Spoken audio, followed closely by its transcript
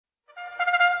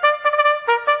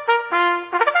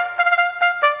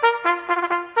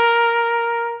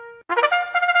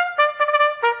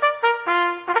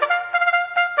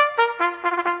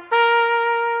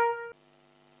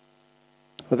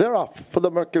off for the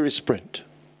Mercury Sprint.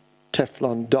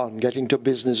 Teflon Don getting to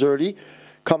business early,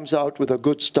 comes out with a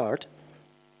good start.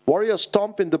 Warrior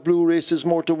Stomp in the blue races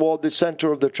more toward the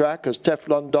center of the track as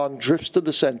Teflon Don drifts to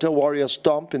the center. Warrior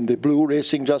Stomp in the blue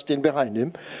racing just in behind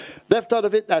him. Left out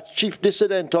of it, that's Chief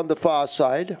Dissident on the far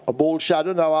side. A Bold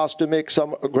Shadow now asked to make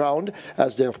some ground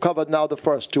as they've covered now the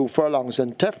first 2 furlongs.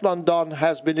 And Teflon Don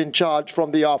has been in charge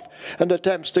from the off and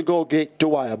attempts to go gate to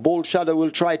wire. Bold Shadow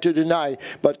will try to deny,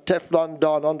 but Teflon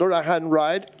Don under a hand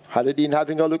ride. Halledeen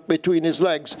having a look between his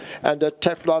legs, and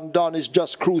Teflon Don is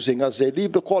just cruising as they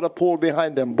leave the quarter pole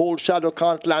behind them. Bold Shadow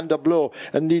can't land a blow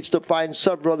and needs to find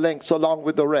several lengths along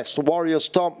with the rest. Warrior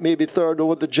Stomp maybe third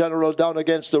over the General down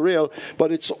against the rail,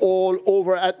 but it's all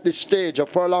over at this stage. A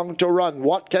furlong to run.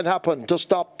 What can happen to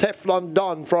stop Teflon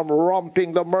Don from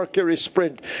romping the Mercury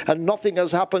Sprint? And nothing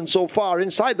has happened so far.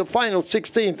 Inside the final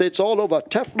 16th, it's all over.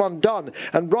 Teflon Don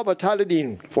and Robert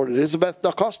Halledeen for Elizabeth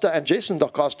DaCosta and Jason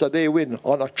DaCosta. They win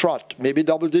on a trot, maybe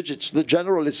double digits. The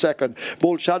General is second,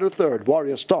 Bold Shadow third,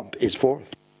 Warrior Stomp is fourth.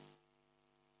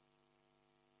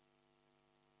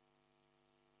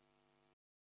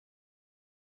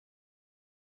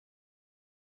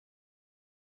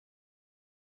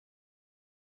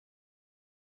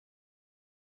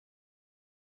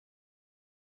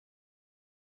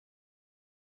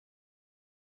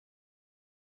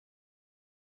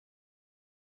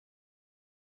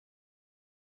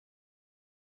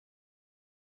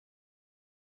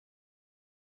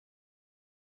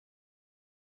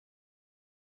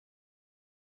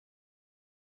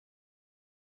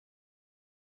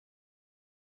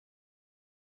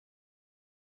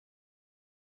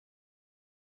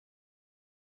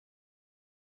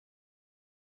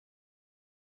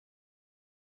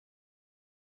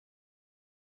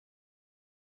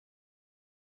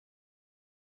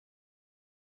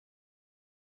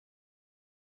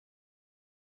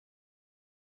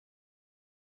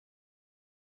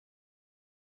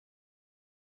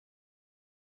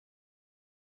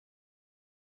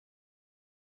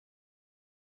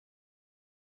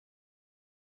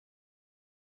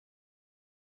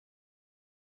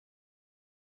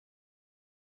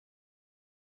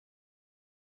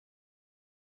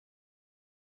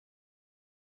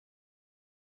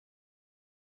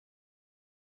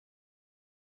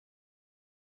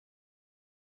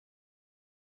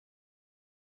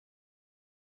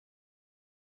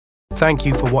 Thank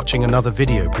you for watching another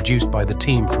video produced by the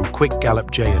team from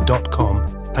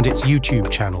QuickGallopJA.com and its YouTube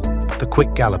channel, The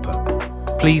Quick Galloper.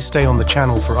 Please stay on the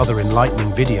channel for other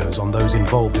enlightening videos on those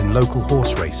involved in local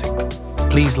horse racing.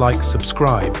 Please like,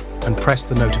 subscribe, and press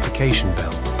the notification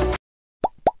bell.